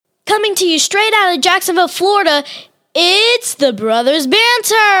Coming to you straight out of Jacksonville, Florida, it's the Brothers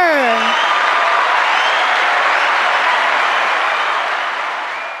Banter.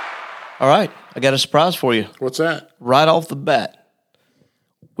 All right, I got a surprise for you. What's that? Right off the bat,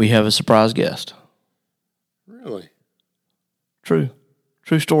 we have a surprise guest. Really? True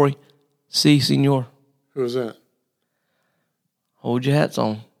story. Si, senor. Who is that? Hold your hats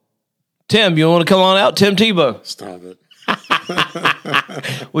on. Tim, you want to come on out? Tim Tebow. Stop it.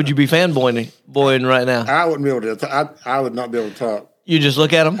 Would you be fanboying right now? I wouldn't be able to. I would not be able to talk. You just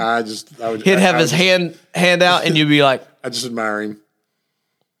look at him? I would. He'd have his hand out, and you'd be like, I just admire him.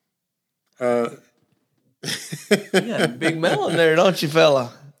 yeah, big melon there, don't you,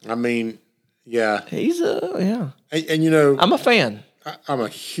 fella? I mean, yeah. He's yeah. And you know, I'm a fan. I'm a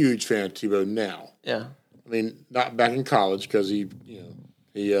huge fan of Tebow now. Yeah. I mean, not back in college because he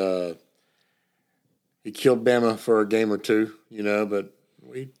killed Bama for a game or two, but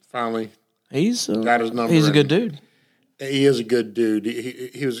we finally got his number. He's a good dude. He is a good dude.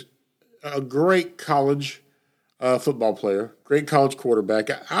 He was a great college football player, great college quarterback.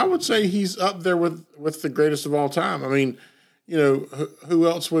 I would say he's up there with the greatest of all time. I mean, who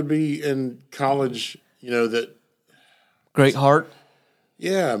else would be in college, that great heart.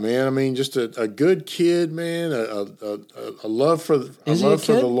 Yeah, man. I mean, just a good kid, man. A love for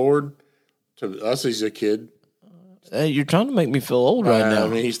the Lord. To us, he's a kid. Hey, you're trying to make me feel old right now. I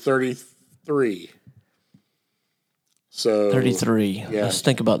mean, he's 33. So 33. Yeah. Let's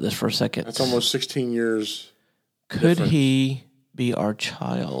think about this for a second. That's almost 16 years. Could difference. He be our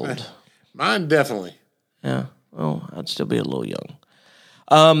child? Mine definitely. Yeah. Well, I'd still be a little young.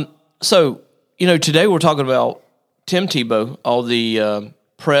 So, today we're talking about Tim Tebow, all the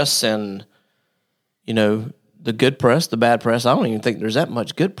press and, the good press, the bad press. I don't even think there's that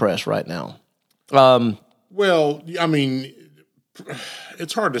much good press right now. Well, I mean,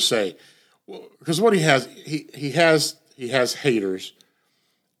 it's hard to say because what he has haters,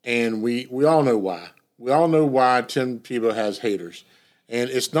 and we all know why. We all know why Tim Tebow has haters, and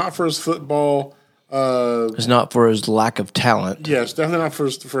it's not for his football. It's not for his lack of talent. Yes, definitely not for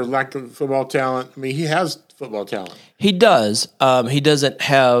lack of football talent. I mean, he has football talent. He does. He doesn't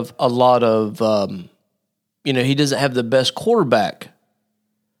have a lot of, he doesn't have the best quarterback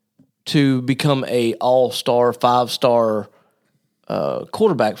to become a all-star, 5-star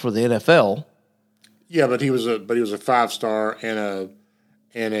quarterback for the NFL. Yeah, but he was a 5-star and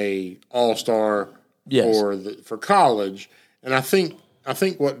a all-star for college. And I think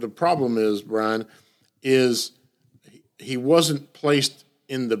what the problem is, Brian, is he wasn't placed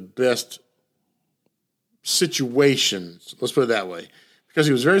in the best situations. Let's put it that way, because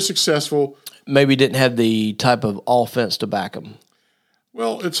he was very successful. Maybe didn't have the type of offense to back him.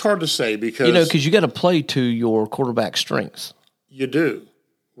 Well, it's hard to say because because you got to play to your quarterback strengths. You do,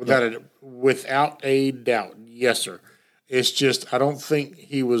 without a doubt. Yes, sir. It's just I don't think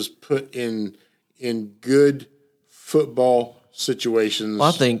he was put in good football situations. Well,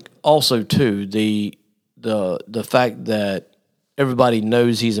 I think also too the fact that everybody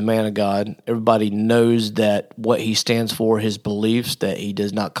knows he's a man of God. Everybody knows that what he stands for, his beliefs, that he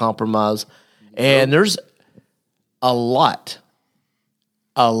does not compromise. And there's a lot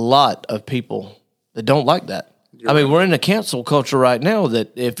of people that don't like that. We're in a cancel culture right now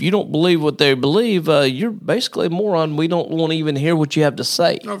that if you don't believe what they believe, you're basically a moron. We don't want to even hear what you have to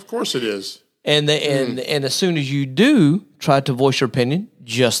say. No, of course it is. And and as soon as you do try to voice your opinion,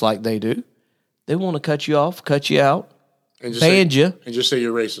 just like they do, they want to cut you off, cut you out, and ban you, and just say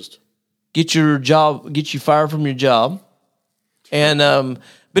you're racist. Get you fired from your job. And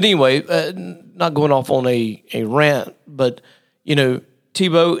but anyway, not going off on a rant, but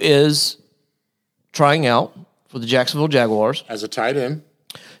Tebow is trying out for the Jacksonville Jaguars as a tight end,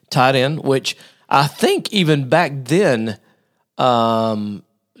 which I think even back then, 10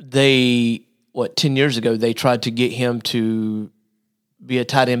 years ago, they tried to get him to be a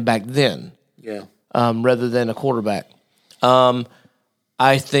tight end back then. Yeah. Rather than a quarterback. I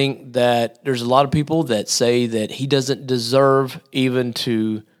think that there's a lot of people that say that he doesn't deserve even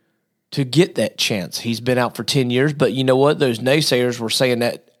to get that chance. He's been out for 10 years, but you know what? Those naysayers were saying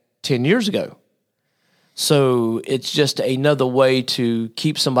that 10 years ago. So it's just another way to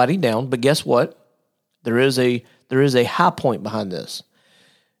keep somebody down. But guess what? There is a high point behind this.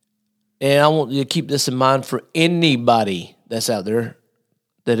 And I want you to keep this in mind for anybody that's out there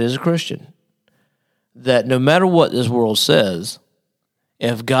that is a Christian. That no matter what this world says,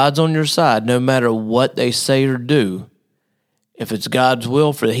 if God's on your side, no matter what they say or do, if it's God's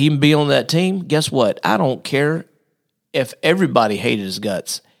will for him to be on that team, guess what? I don't care if everybody hated his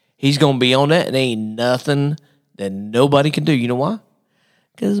guts. He's going to be on that, and ain't nothing that nobody can do. You know why?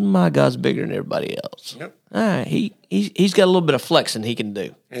 Because my God's bigger than everybody else. Yep. All right, he's got a little bit of flexing he can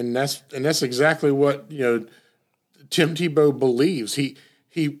do. And that's exactly what Tim Tebow believes.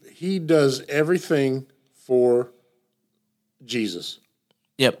 He does everything for Jesus.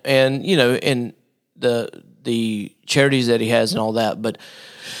 Yep, and and the charities that he has and all that. But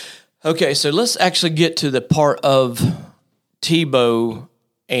okay, so let's actually get to the part of Tebow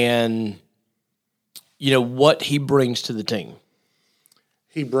and what he brings to the team.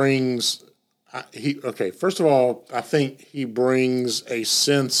 He brings first of all, I think he brings a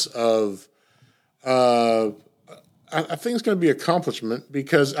sense of I think it's going to be accomplishment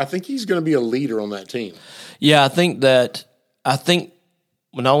because I think he's going to be a leader on that team. Yeah, I think not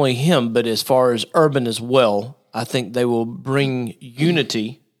only him, but as far as Urban as well, I think they will bring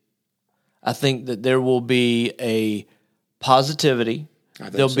unity. I think that there will be a positivity.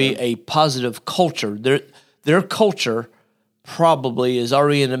 There'll be a positive culture. Their culture probably is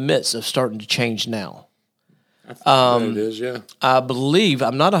already in the midst of starting to change now. I think it is, yeah. I believe,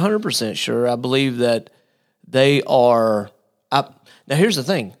 I'm not 100% sure, I believe that they are... now, here's the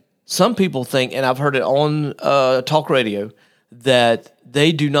thing. Some people think, and I've heard it on talk radio, that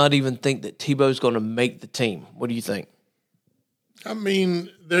they do not even think that Tebow's going to make the team. What do you think? I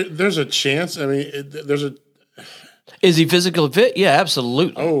mean, there's a chance. I mean, Is he physically fit? Yeah,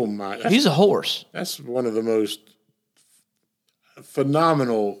 absolutely. Oh, my. He's a horse. That's one of the most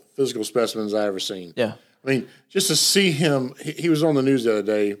phenomenal physical specimens I've ever seen. Yeah. I mean, just to see him, he was on the news the other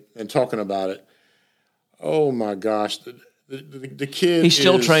day and talking about it. Oh, my gosh. The kid he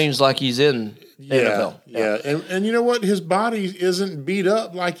still trains like he's in NFL. Yeah. And you know what? His body isn't beat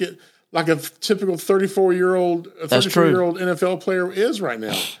up like a typical 34-year-old NFL player is right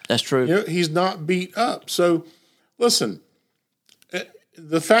now. That's true. He's not beat up. So, listen,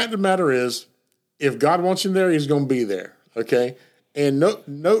 the fact of the matter is, if God wants him there, he's going to be there. Okay, and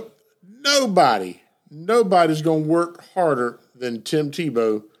nobody's going to work harder than Tim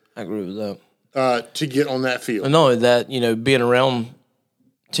Tebow. I agree with that. To get on that field. And not only that, being around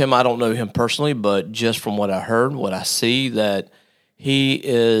Tim, I don't know him personally, but just from what I heard, what I see, that he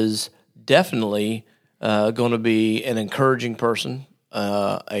is definitely going to be an encouraging person,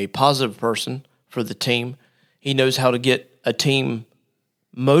 a positive person for the team. He knows how to get a team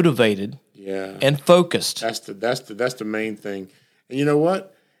motivated, and focused. That's the main thing. And you know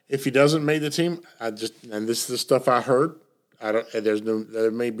what? If he doesn't make the team, and this is the stuff I heard.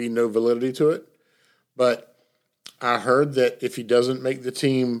 There may be no validity to it, but I heard that if he doesn't make the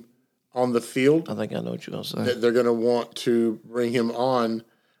team on the field, I think I know what you're going to say. That they're going to want to bring him on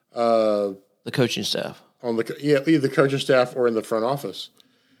the coaching staff, either the coaching staff or in the front office,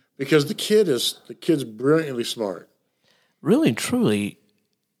 because the kid's brilliantly smart. Really and truly,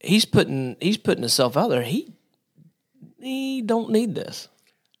 he's putting himself out there. He don't need this.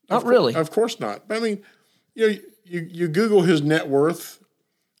 Not really. Of course not. But I mean, you Google his net worth,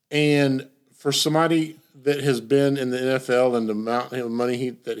 and for somebody that has been in the NFL and the amount of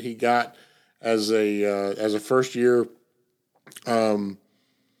money that he got as a first year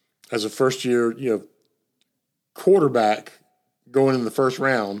quarterback going in the first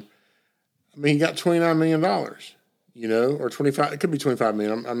round, I mean, he got $29 million, or 25. It could be 25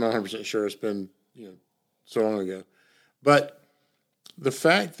 million. I'm not 100% sure. It's been so long ago, but the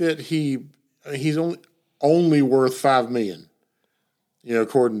fact that he's only worth $5 million,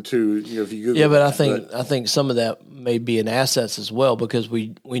 according to if you Google. Yeah, but I think some of that may be in assets as well, because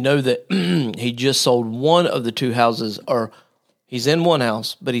we know that he just sold one of the two houses, or he's in one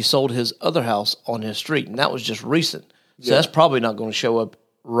house, but he sold his other house on his street, and that was just recent. So that's probably not going to show up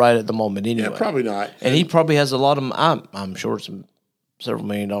right at the moment anyway. Yeah, probably not. And he probably has a lot of. I'm sure it's a several $1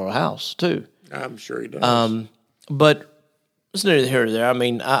 million house too. I'm sure he does. But it's neither here nor there. I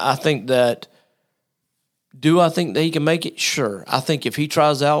mean, I think that. Do I think that he can make it? Sure. I think if he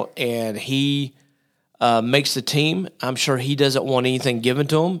tries out and he makes the team, I'm sure he doesn't want anything given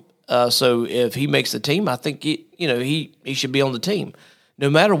to him. So if he makes the team, I think he should be on the team, no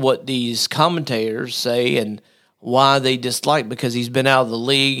matter what these commentators say and why they dislike, because he's been out of the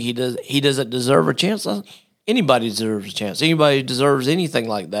league. He doesn't deserve a chance. Anybody deserves a chance. Anybody deserves anything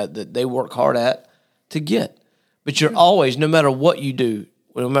like that they work hard at to get. But you're always, no matter what you do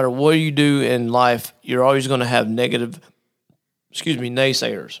in life, you're always going to have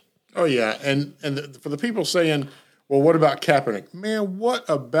naysayers. Oh yeah, and for the people saying, "Well, what about Kaepernick?" Man, what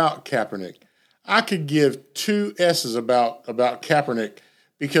about Kaepernick? I could give two S's about Kaepernick,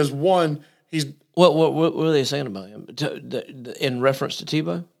 because one, he's what are they saying about him in reference to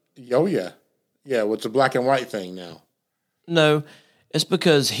Tebow? Oh yeah. Well, it's a black and white thing now. No, it's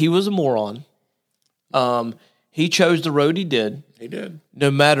because he was a moron. He chose the road he did. He did. No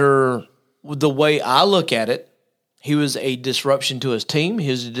matter the way I look at it, he was a disruption to his team.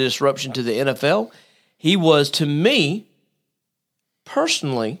 He was a disruption to the NFL. He was, to me,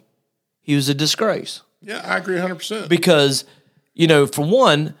 personally, he was a disgrace. Yeah, I agree 100%. Because, for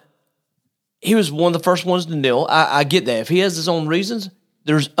one, he was one of the first ones to kneel. I get that. If he has his own reasons,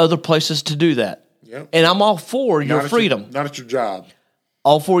 there's other places to do that. Yep. And I'm all for your freedom. Not at your job.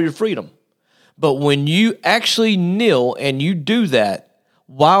 All for your freedom. But when you actually kneel and you do that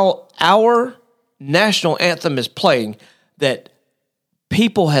while our national anthem is playing, that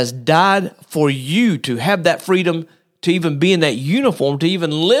people has died for you to have that freedom, to even be in that uniform, to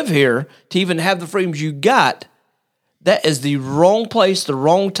even live here, to even have the freedoms you got, that is the wrong place, the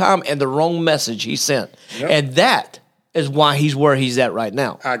wrong time, and the wrong message he sent. Yep. And that is why he's where he's at right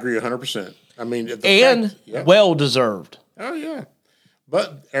now. I agree 100%. I mean, well-deserved. Oh, yeah.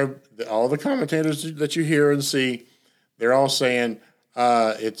 But all the commentators that you hear and see, they're all saying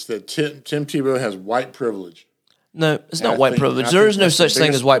it's that Tim Tebow has white privilege. No, it's not white privilege. There is no such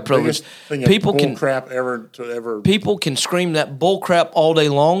thing as white privilege. People can crap ever. People can scream that bull crap all day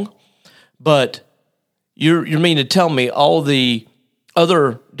long, but you mean to tell me all the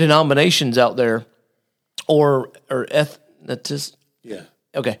other denominations out there, or ethnicities? Yeah.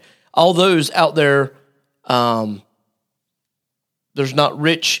 Okay, all those out there. There's not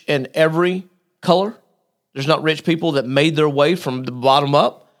rich in every color. There's not rich people that made their way from the bottom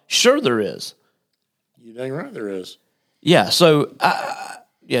up. Sure, there is. You dang right there is. Yeah. So,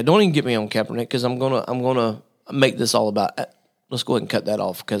 don't even get me on Kaepernick because I'm gonna make this all about. Let's go ahead and cut that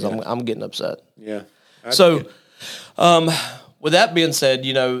off because I'm getting upset. Yeah. So, with that being said,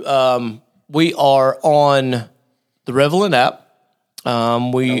 we are on the Relevant app.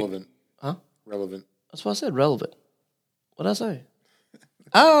 Relevant. Huh? Relevant. That's what I said. Relevant. What did I say?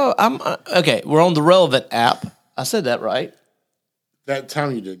 Oh, okay. We're on the Relevant app. I said that right. That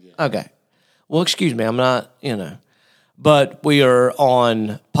time you did, yeah. Okay. Well, excuse me. I'm not, but we are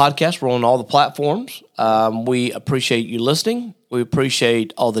on podcast. We're on all the platforms. We appreciate you listening. We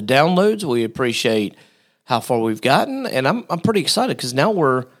appreciate all the downloads. We appreciate how far we've gotten, and I'm pretty excited because now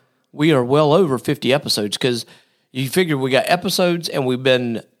we are well over 50 episodes. Because you figure we got episodes, and we've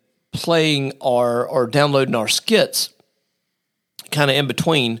been playing or downloading our skits kind of in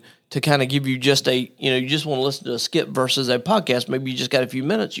between to kind of give you just you just want to listen to a skit versus a podcast. Maybe you just got a few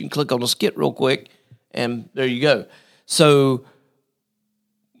minutes. You can click on the skit real quick, and there you go. So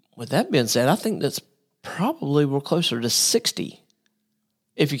with that being said, I think that's probably we're closer to 60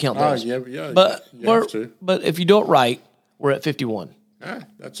 if you count those. Yeah. But if you do it right, we're at 51.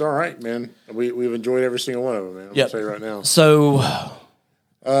 That's all right, man. We've enjoyed every single one of them, man. I'm gonna tell you right now. So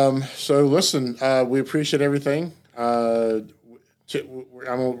listen, we appreciate everything. I'm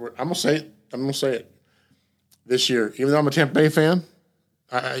gonna say it. I'm gonna say it. This year, even though I'm a Tampa Bay fan,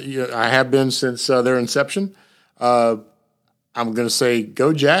 I have been since their inception. I'm gonna say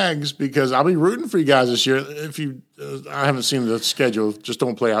go Jags because I'll be rooting for you guys this year. If you, I haven't seen the schedule. Just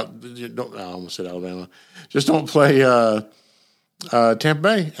don't play out. I almost said Alabama. Just don't play Tampa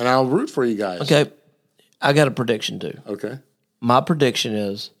Bay, and I'll root for you guys. Okay, I got a prediction too. Okay, my prediction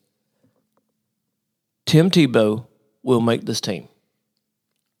is Tim Tebow will make this team.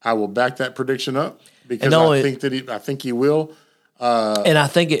 I will back that prediction up because I think he will. And I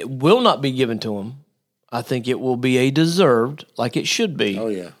think it will not be given to him. I think it will be a deserved, like it should be. Oh,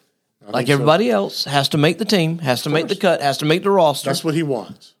 yeah. Like everybody else, has to make the team, has to make the cut, has to make the roster. That's what he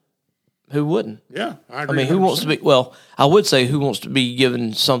wants. Who wouldn't? Yeah, I agree. Who wants to be, well, I would say who wants to be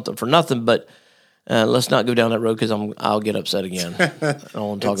given something for nothing, but let's not go down that road because I'll get upset again. I don't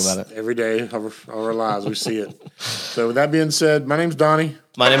want to talk about it. Every day of our lives, we see it. So with that being said, my name's Donnie.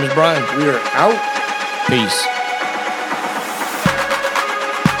 My name is Brian. We are out. Peace.